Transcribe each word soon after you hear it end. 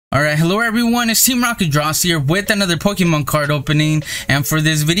Alright, hello everyone, it's Team Rocket Draws here with another Pokemon card opening. And for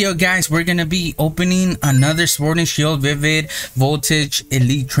this video, guys, we're gonna be opening another Sword and Shield Vivid Voltage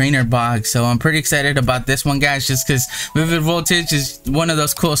Elite Trainer box. So I'm pretty excited about this one, guys, just because Vivid Voltage is one of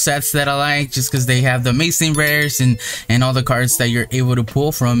those cool sets that I like, just because they have the amazing rares and all the cards that you're able to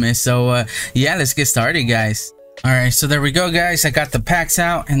pull from it. So yeah, let's get started, guys. Alright, so there we go, guys. I got the packs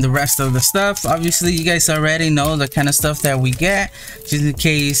out and the rest of the stuff. Obviously, you guys already know the kind of stuff that we get. Just in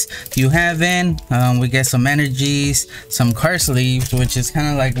case you haven't, we get some energies, some card sleeves, which is kind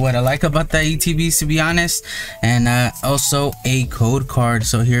of like what I like about the ETBs, to be honest. And also a code card.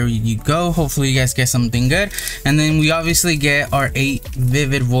 So here you go. Hopefully you guys get something good. And then we obviously get our 8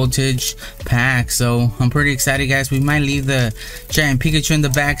 Vivid Voltage packs. So I'm pretty excited, guys. We might leave the Giant Pikachu in the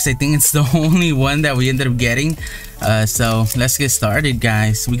back, 'cause I think it's the only one that we ended up getting. So let's get started,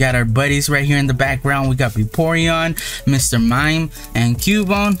 guys. We got our buddies right here in the background. We got Vaporeon, Mr. Mime, and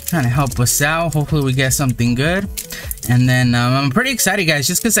Cubone trying to help us out. Hopefully we get something good. And then I'm pretty excited, guys,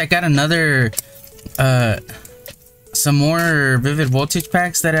 just because I got another some more Vivid Voltage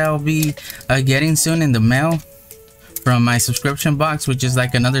packs that I'll be getting soon in the mail from my subscription box, which is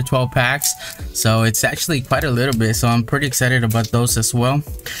like another 12 packs. So it's actually quite a little bit, so I'm pretty excited about those as well.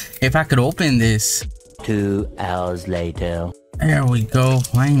 If I could open this. 2 hours later. There we go,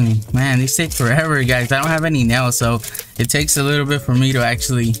 finally. Man, these take forever, guys. I don't have any nails, so it takes a little bit for me to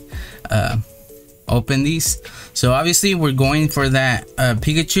actually open these. So obviously we're going for that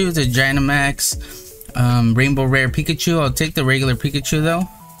Pikachu, the Dynamax Rainbow Rare Pikachu. I'll take the regular Pikachu though.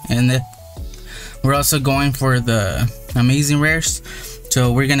 And we're also going for the amazing rares.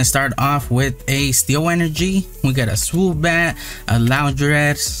 So we're gonna start off with a Steel Energy. We got a Swoobat, a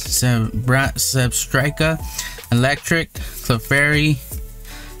Loudred, Substrika, Electric, Clefairy,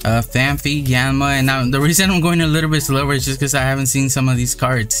 Phanpy, Yanma. And now the reason I'm going a little bit slower is just because I haven't seen some of these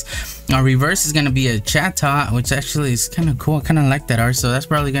cards. Our reverse is gonna be a Chatot, which actually is kind of cool. I kind of like that art, so that's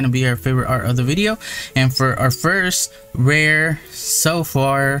probably gonna be our favorite art of the video. And for our first rare so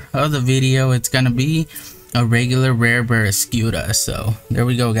far of the video, it's gonna be a regular rare Barraskewda. So there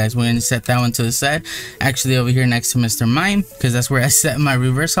we go, guys. We're gonna set that one to the side, actually over here next to Mr. Mime, because that's where I set my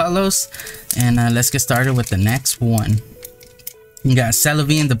reverse hollows. And let's get started with the next one. You got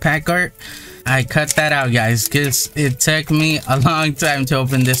Celebi in the pack art. I cut that out, guys, because it took me a long time to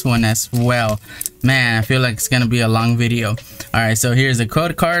open this one as well. Man, I feel like it's gonna be a long video. All right, so here's a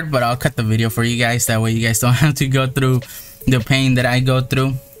code card, but I'll cut the video for you guys, that way you guys don't have to go through the pain that I go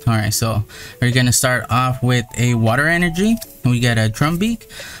through. Alright, so we're gonna start off with a Water Energy. We got a Trumbeak.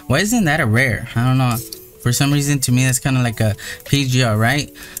 Why isn't that a rare? I don't know. For some reason, to me, that's kind of like a PGR,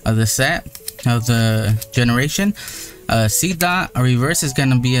 right? Of the set, of the generation. C-Dot, a reverse is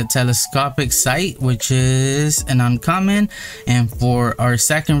gonna be a Telescopic Sight, which is an uncommon. And for our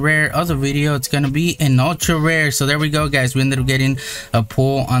second rare of the video, it's gonna be an ultra rare. So there we go, guys. We ended up getting a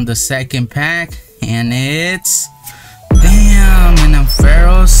pull on the second pack, and it's... Damn, and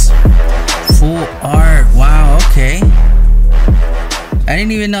Ampharos full art. Wow, okay. I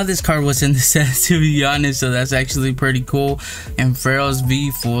didn't even know this card was in the set, to be honest, so that's actually pretty cool. Ampharos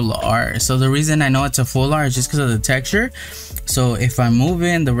V full art. So the reason I know it's a full art is just because of the texture. So if I move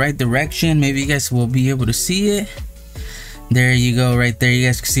in the right direction, maybe you guys will be able to see it. There you go, right there. You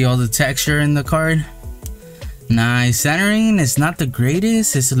guys can see all the texture in the card. Nice. Centering is not the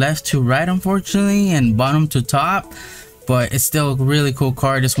greatest. It's left to right, unfortunately, and bottom to top, but it's still a really cool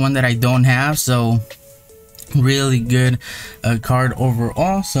card. It's one that I don't have, so really good card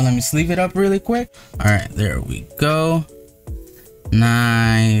overall. So let me sleeve it up really quick. All right, there we go.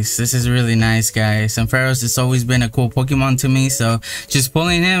 Nice. This is really nice, guys. Ampharos has always been a cool Pokemon to me, so just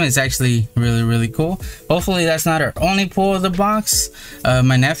pulling him is actually really cool. Hopefully that's not our only pull of the box.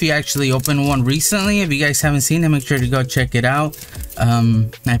 My nephew actually opened one recently. If you guys haven't seen it, make sure to go check it out.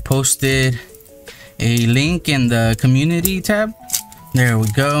 I posted a link in the community tab. There we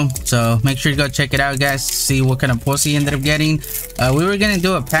go. So make sure to go check it out, guys, to see what kind of pulls he ended up getting. We were gonna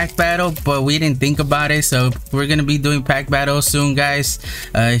do a pack battle, but we didn't think about it, so we're gonna be doing pack battles soon, guys.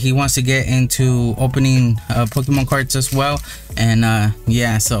 He wants to get into opening Pokemon cards as well, and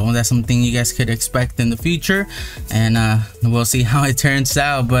yeah, so that's something you guys could expect in the future, and we'll see how it turns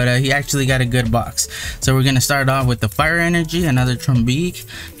out. But he actually got a good box. So we're gonna start off with the Fire Energy, another Trumbeak,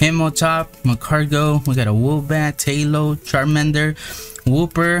 Himotop, Magcargo. We got a Woobat, Tailo, Charmander,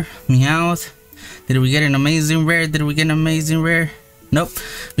 Wooper, Meowth. Did we get an amazing rare? Did we get an amazing rare? Nope.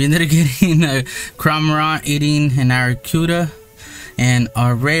 We ended up getting a Cramorant, eating an Arcuda. And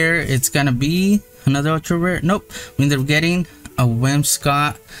our rare, it's gonna be another ultra rare. Nope. We ended up getting a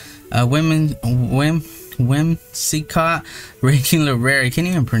Whimsicott, Whimsicott regular rare. I can't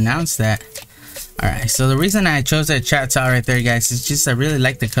even pronounce that. Alright, so the reason I chose that Chatot right there, guys, is just I really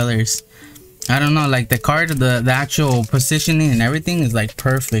like the colors. I don't know, like the card, the actual positioning and everything is like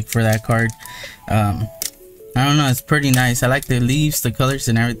perfect for that card. I don't know, it's pretty nice. I like the leaves, the colors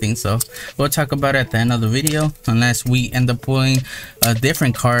and everything, so we'll talk about it at the end of the video, unless we end up pulling a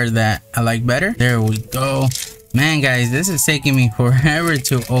different card that I like better. There we go. Man, guys, this is taking me forever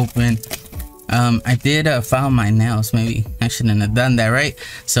to open. I did file my nails. Maybe I shouldn't have done that, right?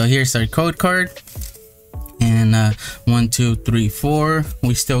 So here's our code card. And 1, 2, 3, 4.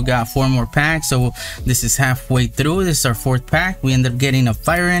 We still got 4 more packs, so this is halfway through. This is our 4th pack. We end up getting a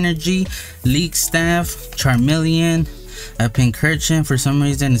Fire Energy, League Staff, Charmeleon, a Pincurchin. For some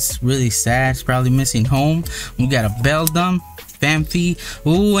reason it's really sad, it's probably missing home. We got a Beldum, Phanpy.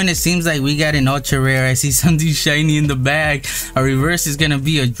 Ooh, and it seems like we got an ultra rare. I see something shiny in the bag. Our reverse is gonna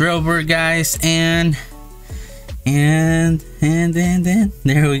be a Drillbur, guys, and then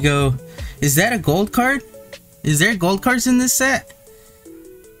there we go. Is that a gold card? Is there gold cards in this set?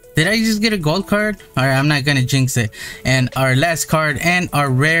 Did I just get a gold card? Alright, I'm not gonna jinx it. And our last card and our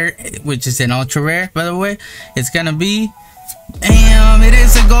rare, which is an ultra rare, by the way, it's gonna be, damn, it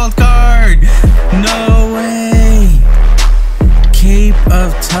is a gold card. No way. Cape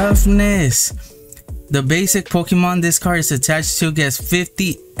of Toughness. The basic Pokemon this card is attached to gets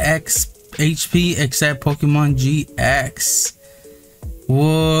 50x HP except Pokemon GX.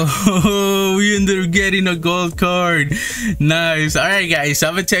 Whoa, we ended up getting a gold card. Nice. All right, guys, so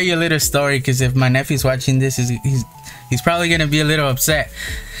I'm gonna tell you a little story, because if my nephew's watching this, he's probably gonna be a little upset.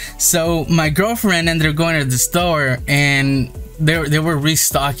 So my girlfriend ended up going to the store, and they were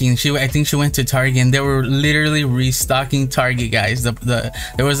restocking. I think she went to Target, and they were literally restocking Target, guys. There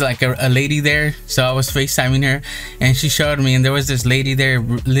was like a lady there, so I was FaceTiming her, and she showed me, and there was this lady there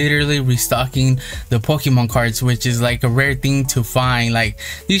literally restocking the Pokemon cards, which is like a rare thing to find. Like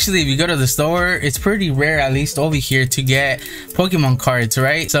usually if you go to the store, it's pretty rare, at least over here, to get Pokemon cards,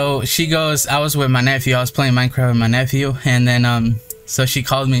 right? So she goes, I was with my nephew, I was playing Minecraft with my nephew, and then so she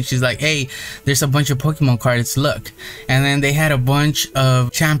called me and she's like, hey, there's a bunch of Pokemon cards, look. And then they had a bunch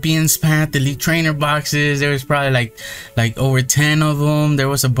of Champions Path Elite Trainer boxes. There was probably like over 10 of them. There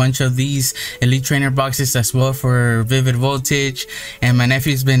was a bunch of these Elite Trainer boxes as well for Vivid Voltage. And my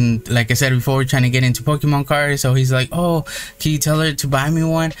nephew's been, like I said before, trying to get into Pokemon cards. So he's like, oh, can you tell her to buy me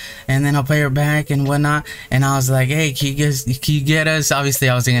one? And then I'll pay her back and whatnot. And I was like, hey, can you get us? Obviously,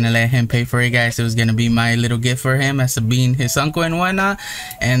 I wasn't going to let him pay for it, guys. It was going to be my little gift for him as being his uncle and whatnot.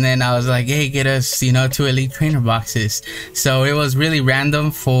 And then I was like, hey, get us, you know, 2 Elite Trainer boxes. So it was really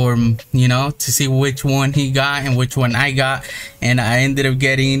random for, you know, to see which one he got and which one I got, and I ended up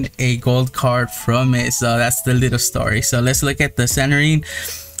getting a gold card from it. So that's the little story. So let's look at the centering.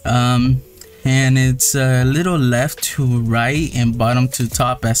 And it's a little left to right and bottom to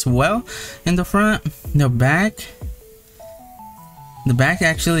top as well. In the front, the back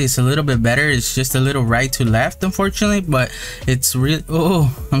actually is a little bit better. It's just a little right to left, unfortunately, but it's really,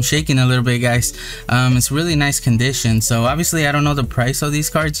 oh, I'm shaking a little bit, guys. It's really nice condition. So obviously I don't know the price of these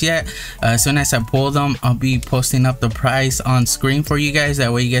cards yet. As soon as I pull them, I'll be posting up the price on screen for you guys.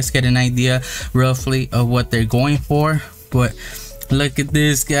 That way you guys get an idea roughly of what they're going for. But look at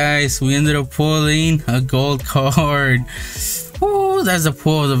this, guys, we ended up pulling a gold card. Oh, that's the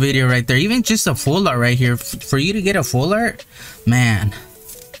pull of the video right there. Even just a full art right here, for you to get a full art, man,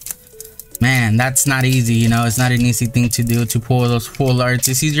 that's not easy. You know, it's not an easy thing to do, to pull those full arts.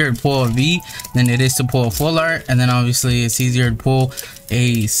 It's easier to pull a V than it is to pull a full art, and then obviously it's easier to pull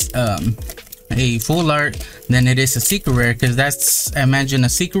a full art than it is a secret rare, because that's, I imagine, a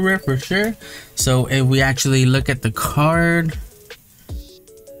secret rare for sure. So if we actually look at the card,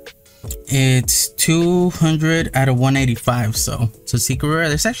 it's 200 out of 185. So it's a secret rare.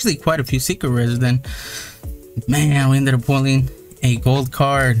 There's actually quite a few secret rares. Then, man, we ended up pulling a gold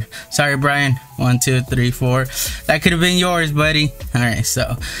card. Sorry, Brian. 1, 2, 3, 4. That could have been yours, buddy. All right,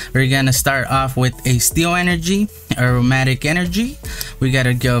 so we're gonna start off with a Steel Energy, Aromatic Energy. We got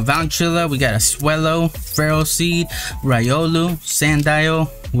a Galvantula, we got a Swellow, Feral Seed, Riolu, Sandile,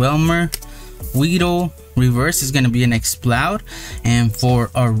 Welmer, Weedle. Reverse is going to be an Exploud, and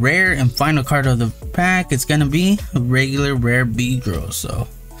for a rare and final card of the pack, it's going to be a regular rare Beedrill. So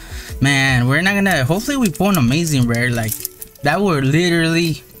man, we're not gonna, hopefully we pull an amazing rare. Like that would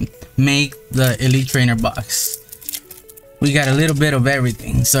literally make the Elite Trainer box. We got a little bit of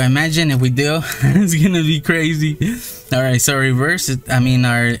everything, so imagine if we do. It's gonna be crazy. All right, so reverse,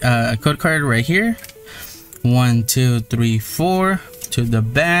 our code card right here, 1, 2, 3, 4 to the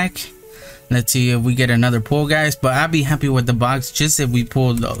back. Let's see if we get another pull, guys. But I'd be happy with the box just if we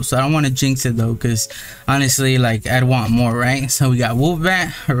pull those. So I don't want to jinx it though, because honestly, like, I'd want more, right? So we got Wolfbat,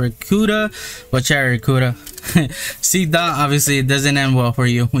 Arrokuda, watch out, Arrokuda. C-Dot, obviously it doesn't end well for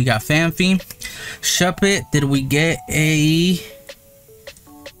you. We got Phanpy, Shuppet. Did we get a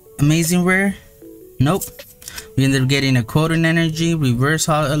amazing rare? Nope. We ended up getting a Codon Energy, Reverse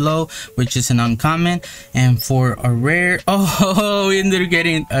Hollow, which is an uncommon. And for a rare, oh, we ended up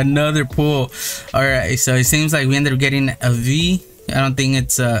getting another pull. Alright, so it seems like we ended up getting a V. I don't think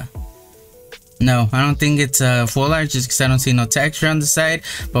it's a... No, I don't think it's a full art, just because I don't see no texture on the side.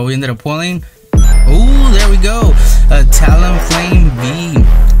 But we ended up pulling... Oh, there we go. A Talonflame V.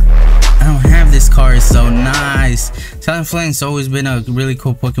 I don't have this card, so nice. Talonflame's always been a really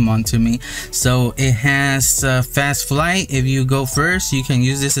cool Pokemon to me. So it has fast flight. If you go first, you can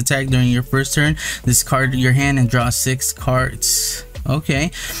use this attack during your first turn. Discard your hand and draw 6 cards. Okay,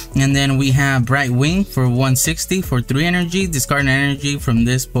 and then we have Bright Wing for 160 for 3 energy. Discard an energy from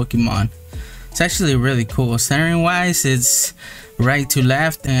this Pokemon. It's actually really cool. Centering wise, it's right to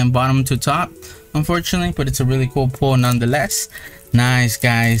left and bottom to top, unfortunately, but it's a really cool pull nonetheless. Nice,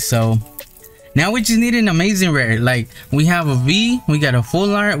 guys. So now we just need an amazing rare. Like, we have a V, we got a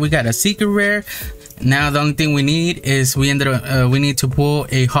full art, we got a secret rare. Now the only thing we need is we need to pull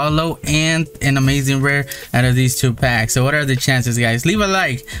a holo and an amazing rare out of these 2 packs. So what are the chances, guys? Leave a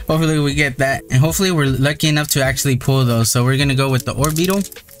like. Hopefully we get that, and hopefully we're lucky enough to actually pull those. So we're gonna go with the Orbeetle,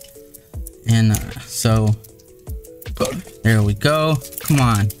 and so there we go. Come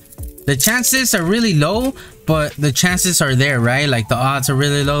on. The chances are really low, but the chances are there, right? Like, the odds are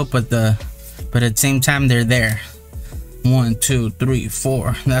really low, but at the same time they're there. 1 2 3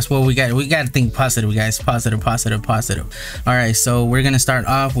 4. That's what we got. We got to think positive, guys. Positive. All right, so we're gonna start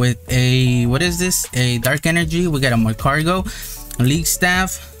off with a, what is this? A Dark Energy. We got a Magcargo, a League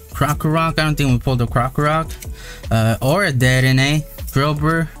Staff, Krokorok. I don't think we pulled a Krokorok, or a Dedenne,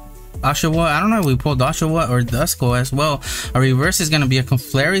 Drillbur, Oshawott. I don't know if we pulled Oshawott or Duskull as well. Our reverse is going to be a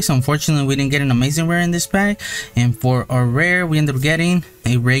Conflurry, so unfortunately we didn't get an amazing rare in this pack. And for our rare, we ended up getting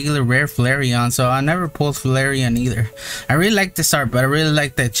a regular rare Flareon, so I never pulled Flareon either. I really like this art, but I really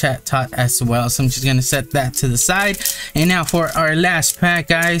like that Chatot as well, so I'm just going to set that to the side. And now for our last pack,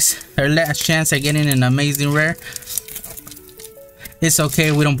 guys, our last chance at getting an amazing rare. It's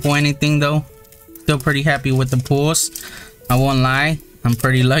okay, we don't pull anything though. Still pretty happy with the pulls, I won't lie. I'm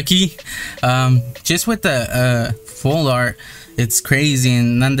pretty lucky. Just with the full art, it's crazy,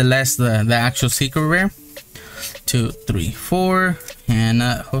 and nonetheless the actual secret rare. 2 3 4, and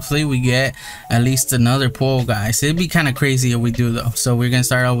hopefully we get at least another pull, guys. It'd be kind of crazy if we do though. So we're gonna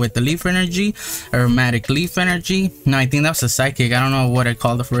start out with the Leaf Energy, Aromatic Leaf Energy. No, I think that's a Psychic. I don't know what I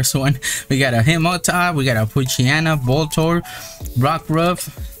call the first one. We got a Himotop, we got a Poochyena, Voltorb, Rockruff,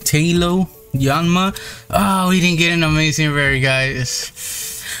 Tailo, Yanma. Oh, we didn't get an amazing rare, guys.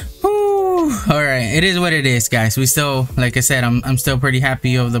 Woo. All right, it is what it is, guys. We still, like I said, I'm still pretty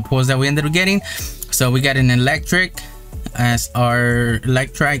happy of the pulls that we ended up getting. So we got an Electric as our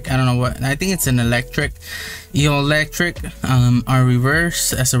Electric. I don't know what, I think it's an Electric, Electric. Our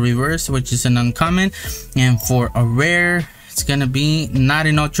reverse as a reverse, which is an uncommon. And for a rare, it's gonna be not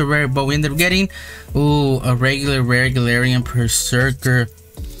an ultra rare, but we ended up getting a regular rare Galarian Berserker.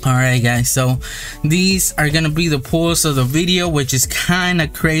 Alright, guys, so these are gonna be the pulls of the video, which is kind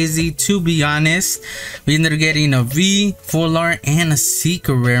of crazy, to be honest. We ended up getting a V, full art, and a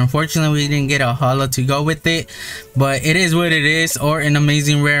secret rare. Unfortunately, we didn't get a holo to go with it, but it is what it is, or an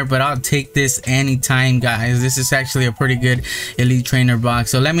amazing rare. But I'll take this anytime, guys. This is actually a pretty good Elite Trainer box.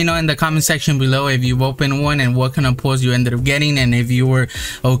 So let me know in the comment section below if you've opened one and what kind of pulls you ended up getting, and if you were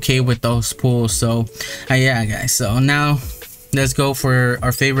okay with those pulls. So yeah, guys, so now let's go for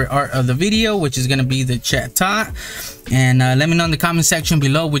our favorite art of the video, which is going to be the Chatot. And let me know in the comment section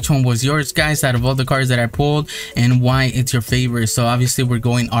below which one was yours, guys, out of all the cards that I pulled, and why it's your favorite. So obviously we're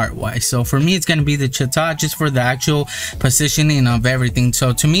going art wise. So for me, it's going to be the Chatot, just for the actual positioning of everything.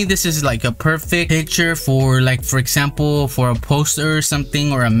 So to me, this is like a perfect picture for, like, for example, for a poster or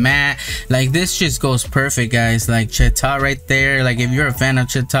something, or a mat. Like, this just goes perfect, guys. Like, Chatot right there. Like, if you're a fan of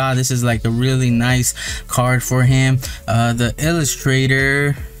Chatot, this is like a really nice card for him. The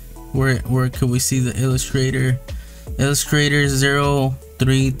illustrator, where could we see the illustrator? Illustrator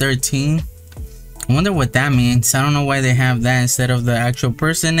 0313. I wonder what that means. I don't know why they have that instead of the actual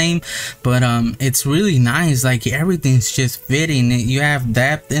person name, but it's really nice. Like, everything's just fitting. You have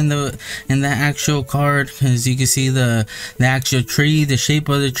depth in the actual card, because you can see the actual tree. The shape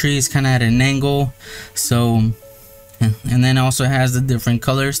of the tree is kind of at an angle, so And then also has the different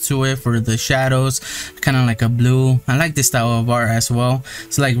colors to it for the shadows, kind of like a blue. I like this style of art as well.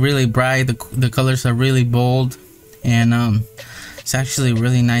 It's like really bright, the colors are really bold, and it's actually a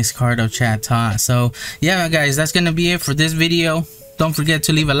really nice card of Chatot. So yeah guys, that's gonna be it for this video. Don't forget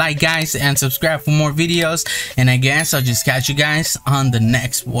to leave a like guys and subscribe for more videos, and I guess I'll just catch you guys on the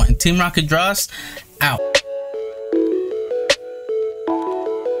next one. Team Rocket Draws out.